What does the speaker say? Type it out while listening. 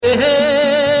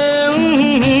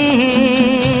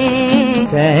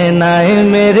शहनाए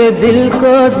मेरे दिल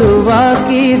को दुआ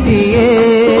कीजिए।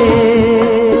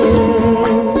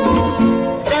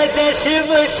 जय जय शिव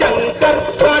शंकर,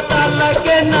 कांटा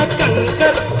लगे न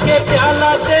कंकर, ये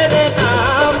प्याला तेरे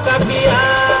नाम का पिया।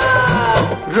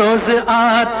 रोज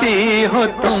आती हो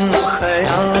तुम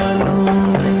ख्यालों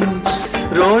में,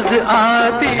 रोज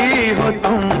आती हो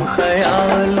तुम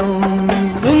ख्यालों में।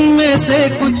 उनमें से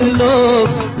कुछ लोग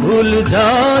भूल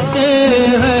जाते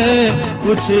हैं,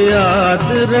 कुछ याद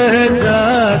रह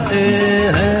जाते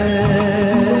हैं।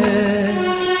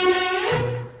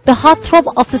 The heartthrob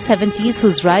of the 70s,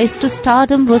 whose rise to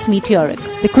stardom was meteoric,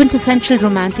 the quintessential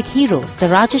romantic hero, the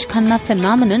Rajesh Khanna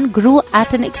phenomenon grew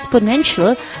at an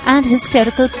exponential and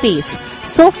hysterical pace,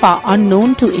 so far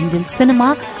unknown to Indian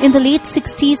cinema in the late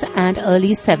 60s and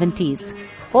early 70s.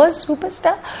 First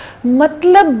superstar,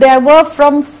 matlab there were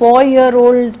from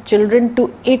 4-year-old children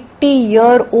to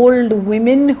 80-year-old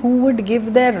women who would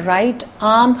give their right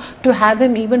arm to have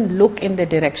him even look in the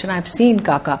direction. I've seen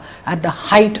Kaka at the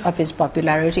height of his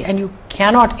popularity, and you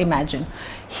cannot imagine.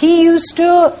 He was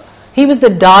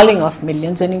the darling of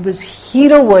millions, and he was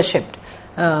hero worshipped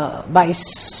by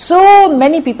so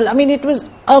many people. I mean, it was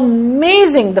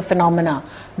amazing, the phenomena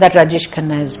that Rajesh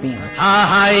Khanna has been.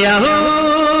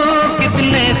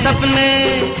 कितने सपने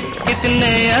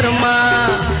कितने अरमा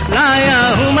लाया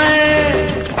हूँ मैं,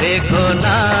 देखो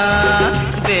ना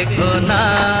देखो ना।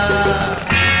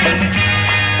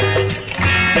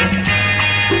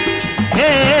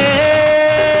 हे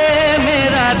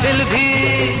मेरा दिल भी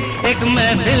एक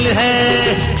महफिल है,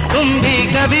 तुम भी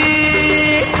कभी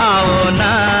आओ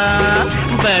ना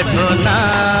बैठो ना।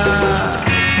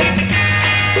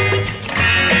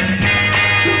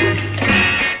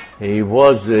 He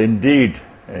was indeed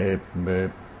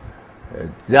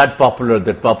that popular,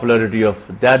 that popularity of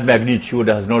that magnitude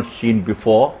has not seen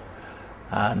before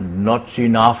and not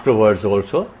seen afterwards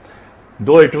also.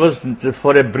 Though it was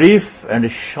for a brief and a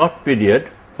short period,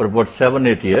 for about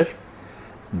 7-8 years,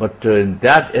 but in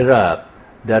that era,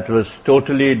 that was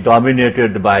totally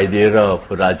dominated by the era of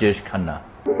Rajesh Khanna.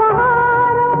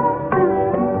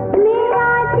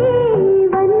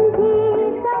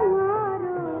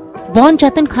 Born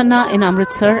Jatin Khanna in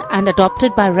Amritsar and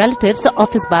adopted by relatives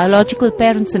of his biological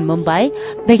parents in Mumbai,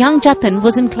 the young Jatin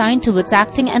was inclined towards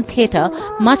acting and theatre,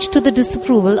 much to the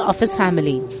disapproval of his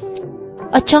family.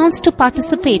 A chance to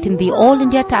participate in the All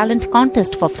India Talent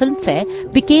Contest for Filmfare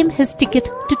became his ticket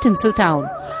to Tinseltown.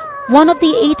 One of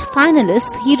the 8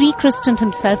 finalists, he rechristened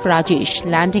himself Rajesh,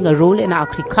 landing a role in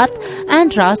Aakhri Khat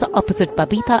and Raz opposite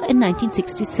Babita in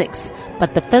 1966.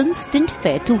 But the films didn't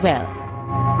fare too well.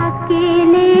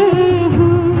 अकेले हैं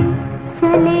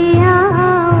चले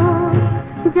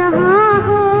आओ जहाँ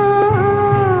हो,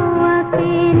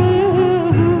 अकेले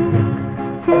हैं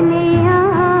चले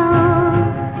आओ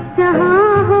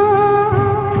जहाँ हो,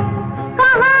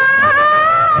 कहाँ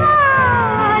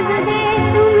आवाज़ दे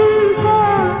तुमको,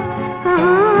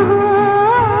 कहाँ हो,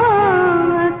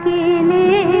 अकेले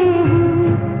हैं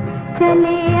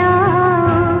चले आओ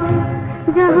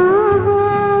जहाँ हो,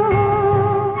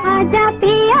 आजा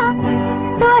पिया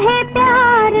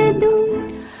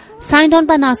Signed on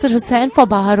by Nasir Hussain for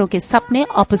Baharon Ke Sapne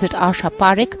opposite Asha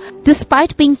Parekh,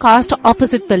 despite being cast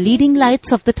opposite the leading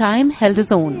lights of the time, held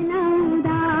his own.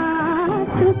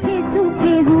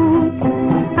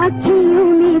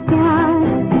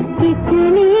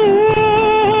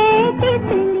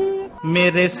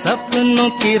 मेरे सपनों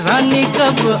की रानी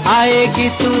कब आएगी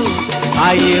तू,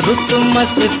 आए रुत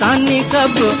मस्तानी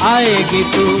कब आएगी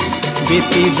तू,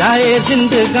 बीती जाए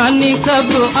जिंदगानी कब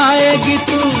आएगी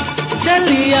तू,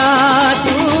 चलिया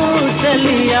तू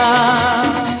चलिया।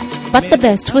 But the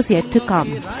best was yet to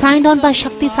come. Signed on by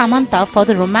Shakti Samanta for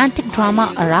the romantic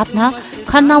drama Aradhna,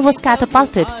 Khanna was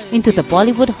catapulted into the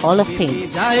Bollywood Hall of Fame.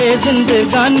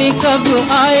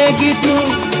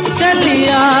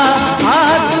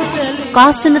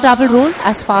 Cast in a double role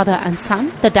as father and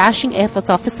son, the dashing Air Force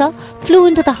officer flew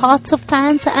into the hearts of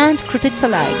fans and critics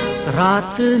alike.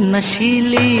 रात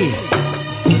नशीली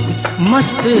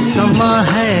मस्त समा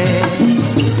है,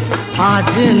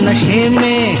 आज नशे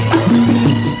में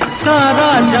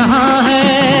सारा जहां है,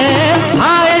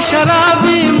 आए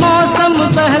शराबी मौसम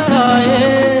बहकाए,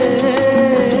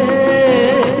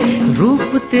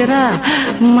 रूप तेरा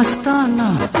मस्ताना,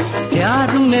 प्यार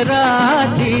मेरा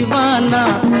दीवाना।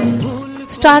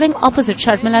 Starring opposite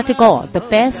Sharmila Tagore, the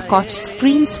pair scorched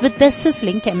screens with their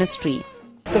sizzling chemistry.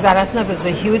 Because Aradhna was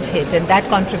a huge hit, and that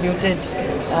contributed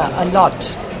a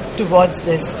lot towards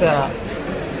this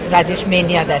Rajesh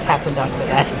mania that happened after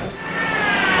that.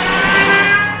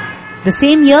 The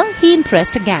same year, he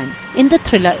impressed again in the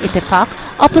thriller Itefaq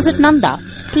opposite Nanda,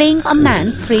 playing a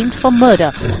man framed for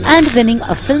murder and winning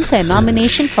a Filmfare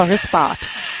nomination for his part.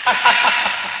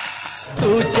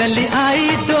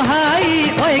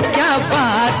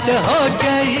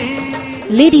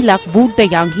 Lady Luck wooed the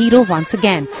young hero once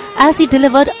again as he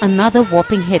delivered another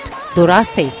whopping hit, Do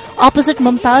Raaste, opposite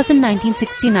Mumtaz in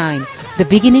 1969, the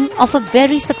beginning of a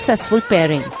very successful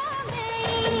pairing.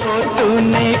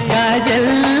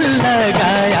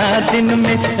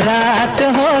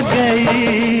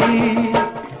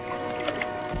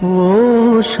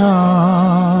 वो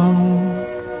शाम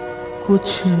कुछ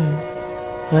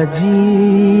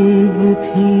अजीब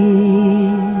थी,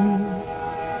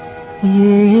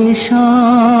 ये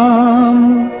शाम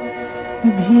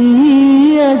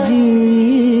भी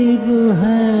अजीब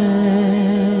है.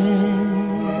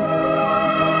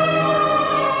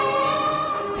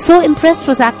 So impressed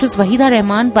was actress Wahida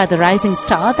Rehman by the rising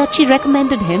star that she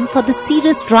recommended him for the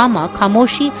serious drama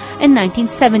Khamoshi in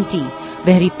 1970,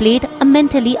 where he played a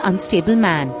mentally unstable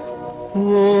man.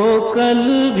 वो कल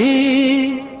भी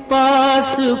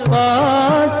पास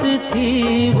पास थी,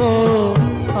 वो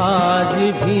आज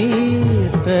भी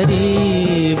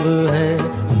करीब है,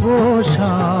 वो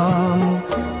शाम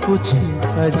कुछ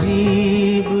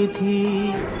अजीब थी.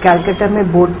 कलकत्ता में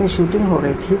बोट में शूटिंग हो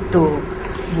रही थी, तो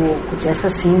वो कुछ ऐसा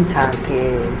सीन था कि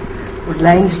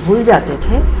लाइंस भूल जाते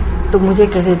थे, तो मुझे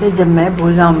कहते थे जब मैं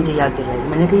भूल रहा हूँ मुझे याद दिलाई.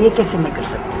 मैंने कहा ये कैसे मैं कर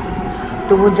सकती हूँ.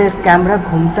 तो वो जब कैमरा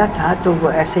घूमता था तो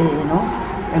वो ऐसे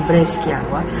एम्ब्रेस किया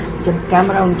हुआ. जब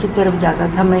कैमरा उनकी तरफ जाता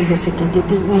था मैं इधर से कहती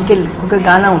थी, उनके क्योंकि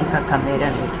गाना उनका था मेरा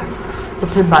नहीं था. तो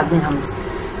फिर बाद में हम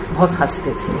बहुत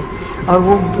हंसते थे. और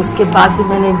वो उसके बाद भी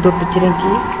मैंने 1-2 पिक्चरें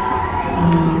की,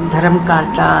 धर्म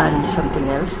कांटा एंड समथिंग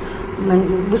एल्स.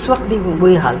 उस वक्त भी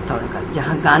वही हाल था उनका,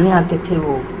 जहाँ गाने आते थे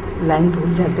वो लाइन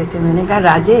भूल जाते थे. मैंने कहा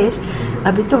राजेश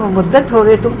अभी तो मुद्दत हो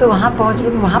गई, तुम तो वहाँ पहुँच गए,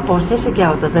 वहाँ पहुँचने से क्या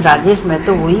होता था. राजेश मैं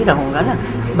तो वही रहूंगा ना,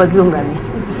 बदलूंगा नहीं.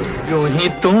 यूं ही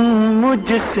तुम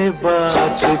मुझसे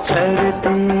बात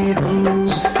करती हो,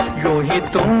 यूं ही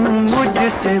तुम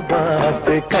मुझसे बात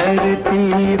करती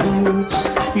हो,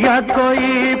 या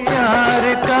कोई प्यार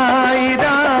का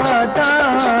इरादा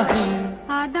है.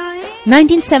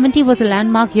 1970 was a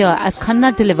landmark year as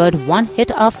Khanna delivered one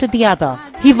hit after the other.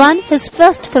 He won his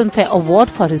first Filmfare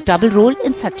Award for his double role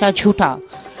in Sacha Jhoota.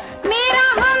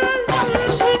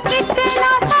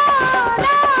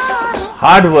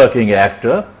 Hard-working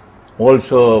actor,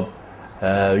 also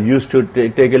used to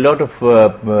take a lot of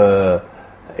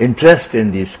interest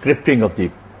in the scripting of the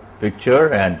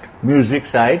picture and music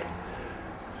side.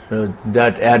 So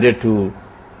that added to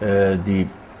the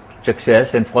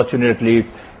success, and fortunately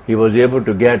he was able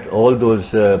to get all those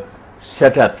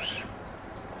setups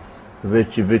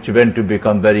which went to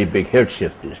become very big hits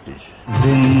these days.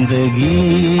 जिंदगी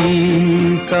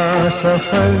का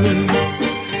सफर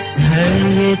है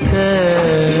ये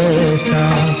कैसा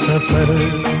सफर.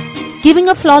 Giving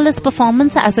a flawless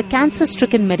performance as a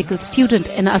cancer-stricken medical student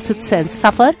in Asit Sen's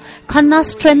Safar, Khanna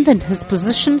strengthened his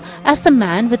position as the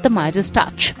man with the Midas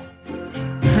touch.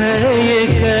 है ये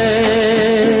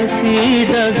कैसी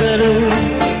डगर,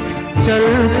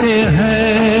 चलते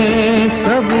हैं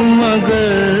सब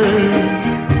मगर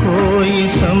कोई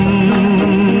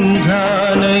समझा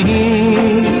नहीं,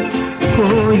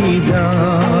 कोई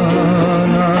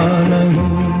जाना नहीं.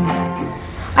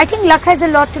 I think luck has a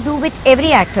lot to do with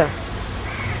every actor.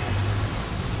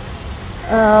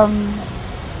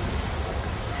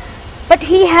 But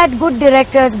he had good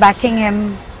directors backing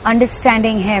him,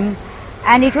 understanding him,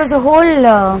 and it was a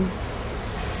whole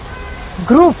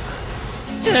group.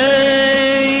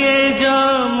 ये जो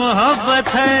मोहब्बत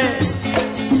है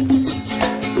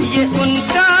ये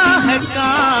उनका है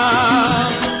काम.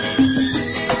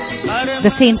 The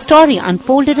same story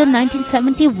unfolded in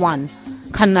 1971.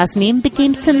 Khanna's name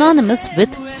became synonymous with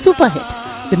superhit.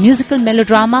 The musical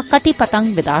melodrama Kati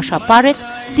Patang with Asha Parekh,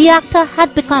 the actor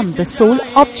had become the sole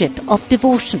object of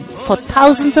devotion for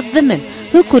thousands of women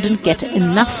who couldn't get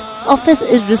enough of his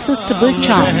irresistible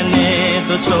charm.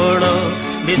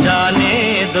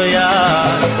 Bijane दो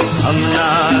यार, हम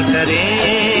ना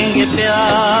करेंगे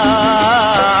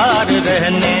प्यार.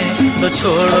 रहने तो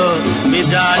छोड़ो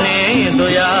बिजाने दो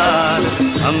यार,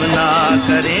 हम ना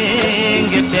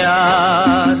करेंगे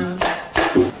प्यार.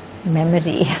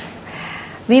 Memory.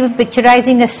 We were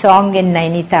picturizing a song in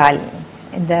Nainital,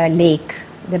 in the lake,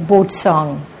 the boat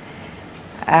song.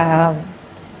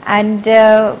 And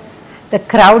the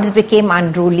crowds became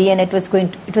unruly, and it was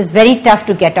very tough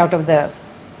to get out of the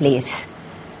place,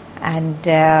 and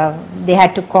they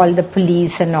had to call the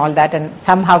police and all that, and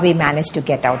somehow we managed to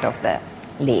get out of the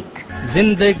lake.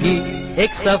 जिंदगी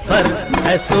एक सफर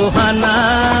है सुहाना,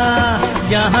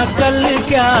 यहाँ कल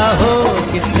क्या हो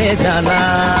किसने जाना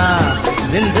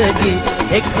जिंदगी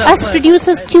एक As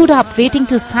producers queued up waiting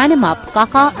to sign him up,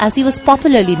 Kaka, as he was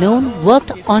popularly known,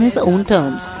 worked on his own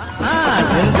terms.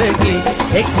 जिंदगी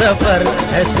एक सफर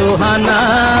है सुहाना,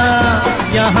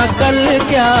 यहाँ कल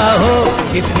क्या हो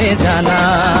किसने जाना.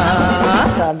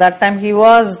 That time he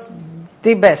was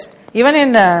the best. Even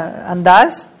in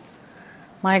Andaz,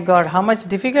 my God, how much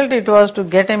difficult it was to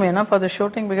get him, for the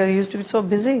shooting, because he used to be so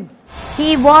busy.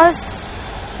 He was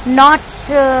not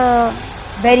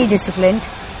very disciplined.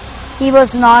 He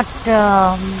was not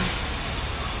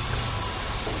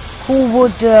who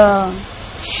would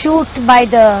shoot by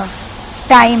the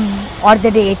time or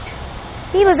the date.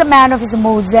 He was a man of his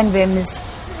moods and whims.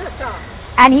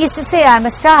 And he used to say, I'm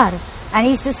a star. And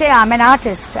he used to say, I'm an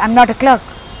artist. I'm not a clerk.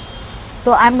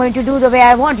 So I'm going to do the way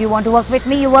I want. You want to work with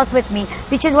me, you work with me.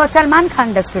 Which is what Salman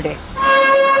Khan does today.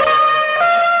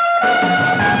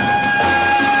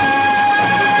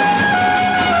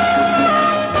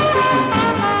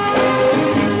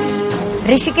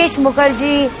 Hrishikesh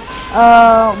Mukherjee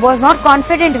was not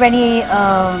confident when he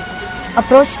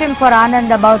approached him for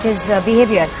Anand about his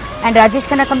behavior, and Rajesh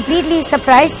Khanna completely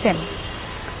surprised him.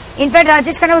 In fact,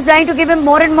 Rajesh Khanna was trying to give him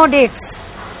more and more dates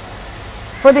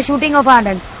for the shooting of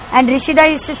Anand, and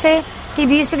Rishida used to say कि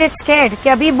we used to get scared कि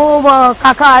अभी वो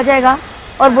काका आ जाएगा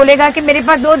और बोलेगा कि मेरे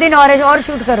पास 2 दिन और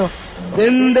शूट करो.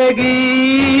 जिंदगी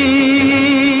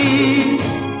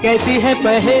कैसी है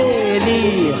पहेली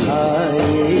हाय,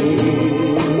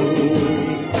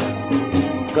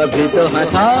 कभी तो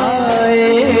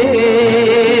हंसाए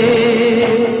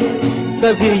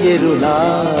कभी ये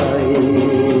रुलाए.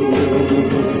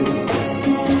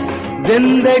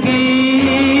 जिंदगी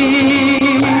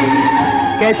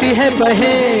कैसी है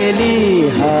पहेली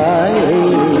हाय,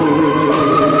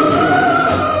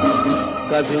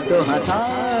 कभी तो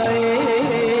हंसाए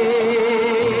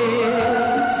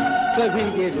कभी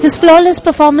ये. His flawless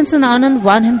performance in Anand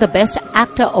won him the Best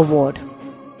Actor award.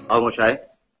 खामोशाई,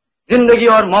 जिंदगी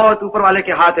और मौत ऊपर वाले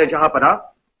के हाथ है जहां पना,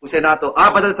 उसे ना तो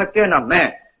आप बदल सकते हैं ना मैं.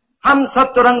 हम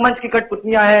सब तो रंगमंच की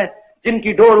कठपुतलियां हैं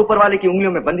जिनकी डोर ऊपर वाले की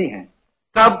उंगलियों में बंधी है.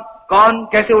 कब कौन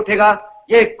कैसे उठेगा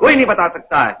ये कोई नहीं बता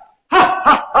सकता है.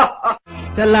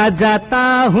 चला जाता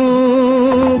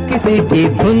हूँ किसी की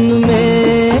धुन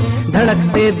में,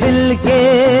 धड़कते दिल के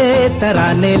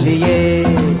तराने लिए.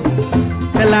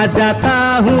 चला जाता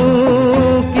हूँ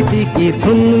किसी की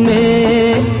धुन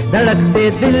में, धड़कते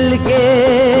दिल के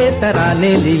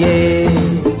तराने लिए.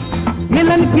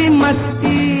 मिलन की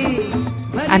मस्ती.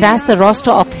 And as the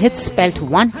roster of hits spelt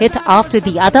one hit after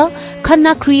the other,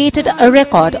 Khanna created a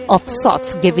record of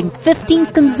sorts, giving 15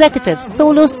 consecutive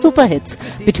solo super hits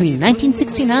between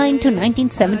 1969 to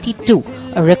 1972,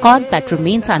 a record that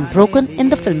remains unbroken in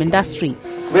the film industry.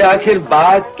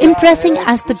 Impressing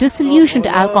as the disillusioned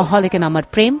alcoholic in Amar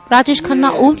Prem, Rajesh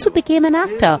Khanna also became an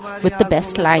actor with the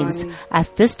best lines, as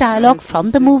this dialogue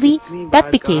from the movie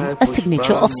that became a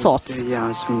signature of sorts.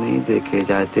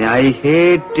 I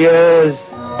hate tears.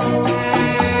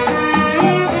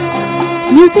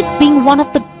 Music being one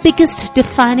of the biggest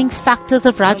defining factors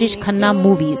of Rajesh Khanna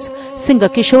movies, singer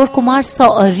Kishore Kumar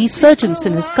saw a resurgence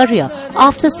in his career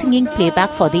after singing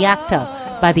playback for the actor.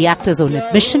 By the actor's own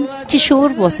admission,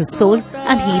 Kishore was his soul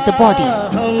and he the body.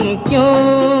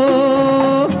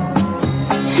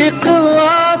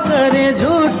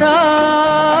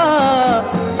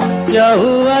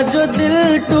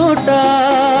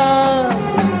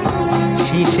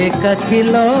 शीशे का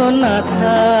खिलौना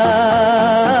था,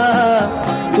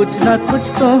 कुछ ना कुछ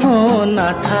तो होना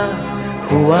था.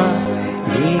 हुआ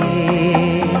ये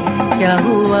क्या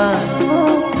हुआ,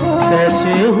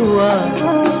 कैसे हुआ,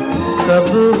 कब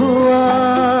हुआ,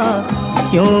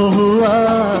 क्यों हुआ,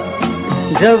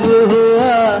 जब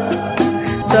हुआ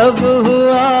तब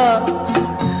हुआ.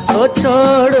 ओ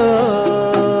छोड़ो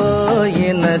ये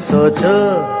न सोचो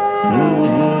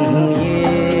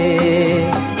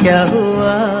क्या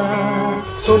हुआ.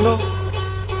 सुनो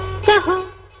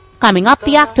Coming up,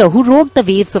 the actor who rode the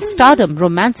waves of stardom,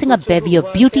 romancing a bevy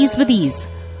of beauties with ease.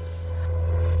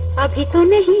 अभी तो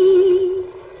नहीं,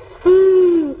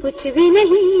 कुछ भी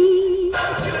नहीं.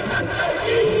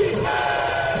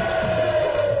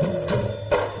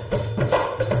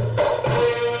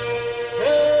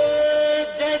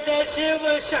 जय जय शिव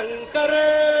शंकर,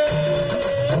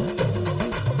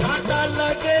 कांटा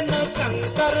लगे न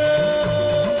कंकर.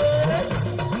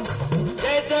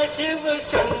 जय जय शिव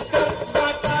शंकर,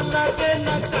 कांटा लगे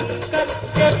न कंकर.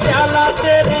 के प्याला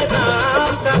तेरे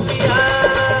नाम का पिया.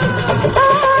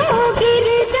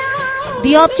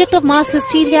 The object of mass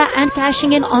hysteria and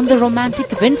cashing in on the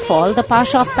romantic windfall, the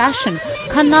Pasha of Passion,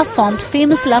 Khanna formed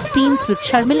famous love teams with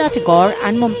Sharmila Tagore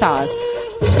and Mumtaz.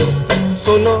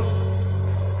 सुनो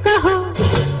कहो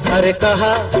अरे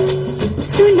कहा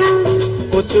सुना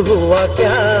कुछ हुआ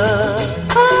क्या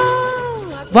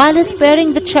While his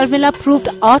pairing with Sharmila proved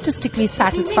artistically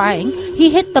satisfying, he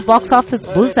hit the box office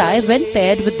bullseye when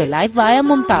paired with the live wire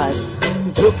Mumtaz.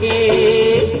 झुकी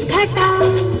घटा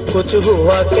कुछ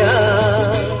हुआ क्या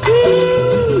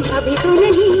अभी तो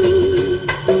नहीं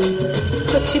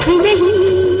कुछ भी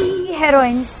नहीं.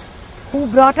 Heroines who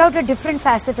brought out a different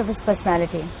facet of his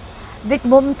personality. With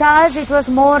Mumtaz, it was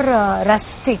more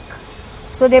rustic.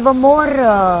 So they were more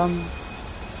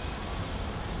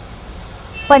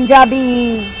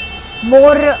Punjabi,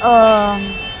 more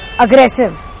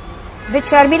aggressive. With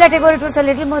Sharmila Tagore, it was a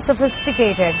little more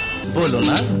sophisticated. बोलो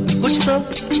ना कुछ तो.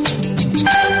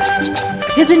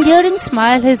 His endearing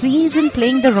smile, his ease in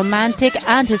playing the romantic,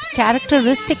 and his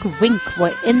characteristic wink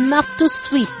were enough to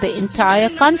sweep the entire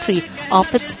country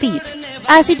off its feet,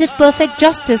 as he did perfect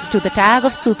justice to the tag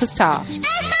of superstar.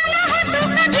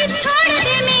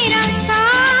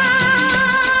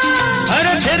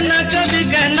 अरे फिर न कभी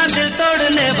कहना दिल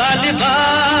तोड़ने वाली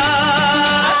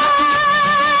बात.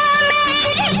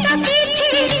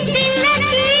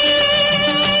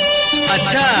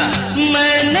 अच्छा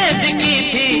मैंने भी की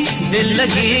थी दिल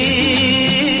लगी.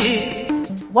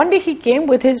 One day he came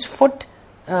with his foot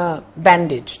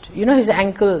bandaged, you know, his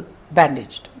ankle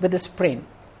bandaged with a sprain.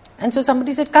 And so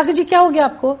somebody said, Kakaji, kya ho gaya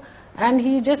aapko? And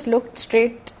he just looked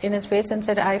straight in his face and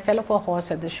said, I fell off a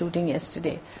horse at the shooting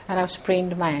yesterday and I've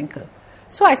sprained my ankle.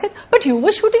 So I said, but you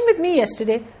were shooting with me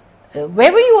yesterday.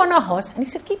 Where were you on a horse? And he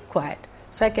said, keep quiet.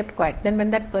 So I kept quiet. Then when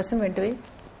that person went away,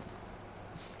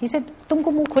 he said,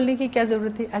 तुमको मुंह खोलने की क्या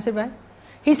जरूरत थी? I said, why?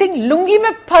 He's saying, lungi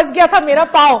में फंस गया था मेरा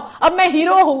पाँव. अब मैं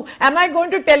हीरो हूँ. Am I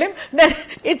going to tell him that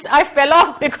I fell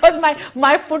off because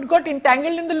my foot got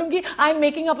entangled in the lungi? I'm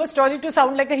making up a story to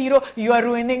sound like a hero. You are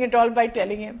ruining it all by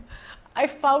telling him. I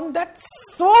found that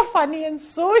so funny and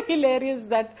so hilarious,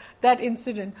 that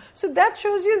incident. So that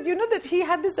shows you know, that he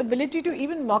had this ability to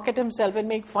even mock at himself and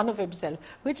make fun of himself,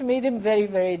 which made him very,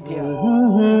 very dear.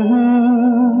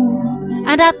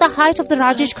 And at the height of the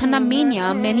Rajesh Khanna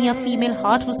mania, many a female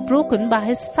heart was broken by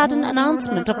his sudden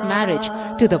announcement of marriage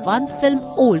to the one film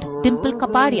old Dimple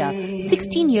Kapadia,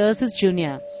 16 years his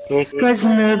junior. एक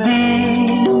अजनबी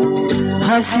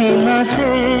हसीना से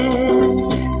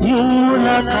यूं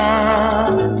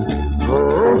मुलाकात हो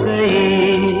गई.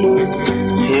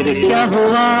 फिर क्या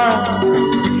हुआ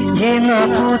ये ना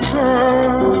पूछो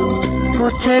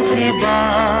कुछ ऐसी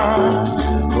बात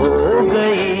हो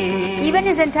गई. Even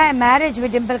his entire marriage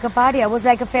with Dimple Kapadia was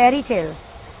like a fairy tale.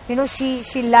 You know,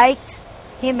 she liked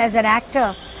him as an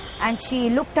actor and she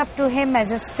looked up to him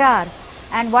as a star.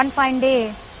 And one fine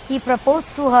day, he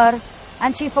proposed to her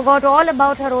and she forgot all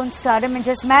about her own stardom and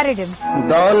just married him.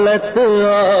 दौलत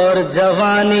और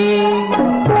जवानी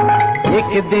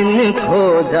एक दिन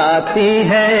खो जाती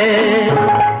है.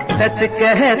 सच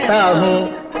कहता हूँ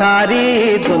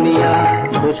सारी दुनिया.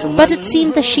 But it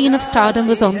seemed the sheen of stardom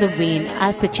was on the wane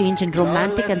as the change in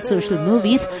romantic and social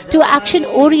movies to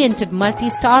action-oriented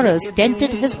multi-starrers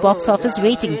dented his box office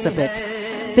ratings a bit.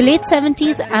 The late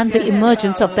 70s and the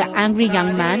emergence of the angry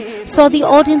young man saw the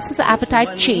audience's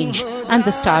appetite change, and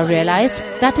the star realized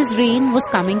that his reign was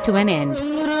coming to an end.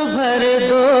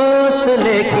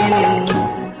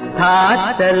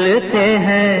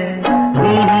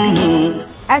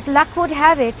 As luck would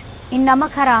have it, in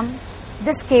Namak Haram,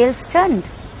 the scales turned.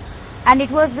 And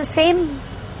it was the same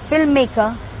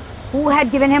filmmaker who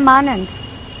had given him Anand.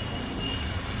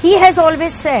 He has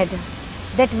always said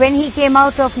that when he came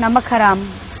out of Namak Haram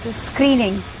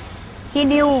screening, he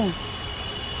knew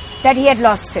that he had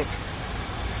lost it.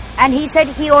 And he said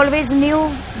he always knew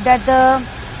that the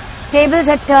tables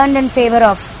had turned in favor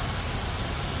of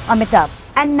Amitabh.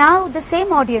 And now the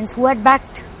same audience who had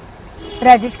backed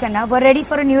Rajesh Khanna were ready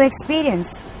for a new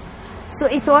experience. So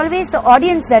it's always the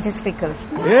audience that is fickle.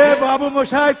 Hey, Babu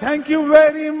Moshai, thank you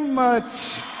very much.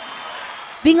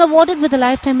 Being awarded with the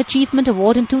Lifetime Achievement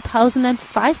Award in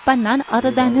 2005 by none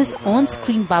other than his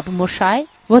on-screen Babu Moshai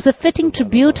was a fitting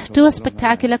tribute to a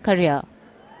spectacular career.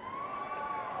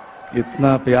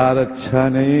 इतना प्यार अच्छा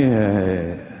नहीं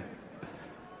है.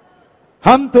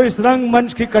 हम तो इस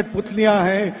रंगमंच की कठपुतलियां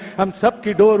हैं. हम सब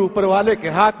की डोर ऊपर वाले के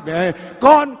हाथ में है.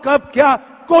 कौन कब क्या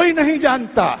कोई नहीं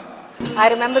जानता. I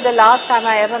remember the last time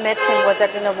I ever met him was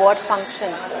at an award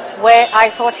function where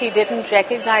I thought he didn't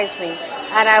recognize me.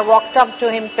 And I walked up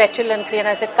to him petulantly and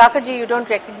I said, Kakaji, you don't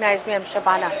recognize me, I'm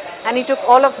Shabana. And he took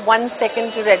all of 1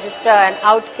 second to register and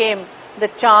out came the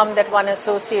charm that one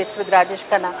associates with Rajesh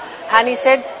Khanna. And he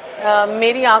said,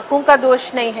 Meri aankhon ka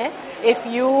dosh nahi hai. If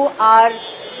you are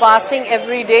passing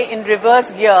every day in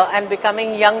reverse gear and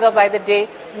becoming younger by the day.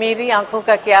 मेरी आंखों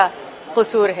का क्या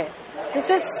कसूर है? This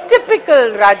was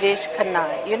typical Rajesh Khanna,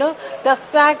 you know, the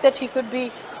fact that he could be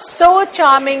so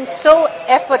charming, so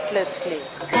effortlessly.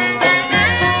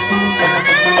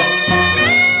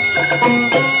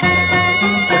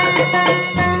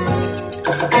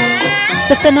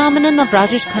 The phenomenon of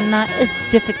Rajesh Khanna is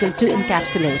difficult to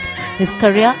encapsulate. His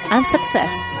career and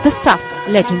success, the stuff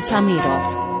legends are made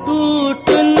of. टूट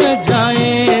न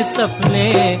जाए सपने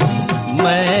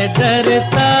मैं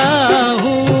डरता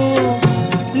हूँ,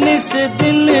 निस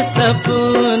दिन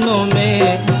सपनों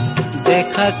में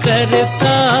देखा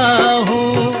करता हूँ.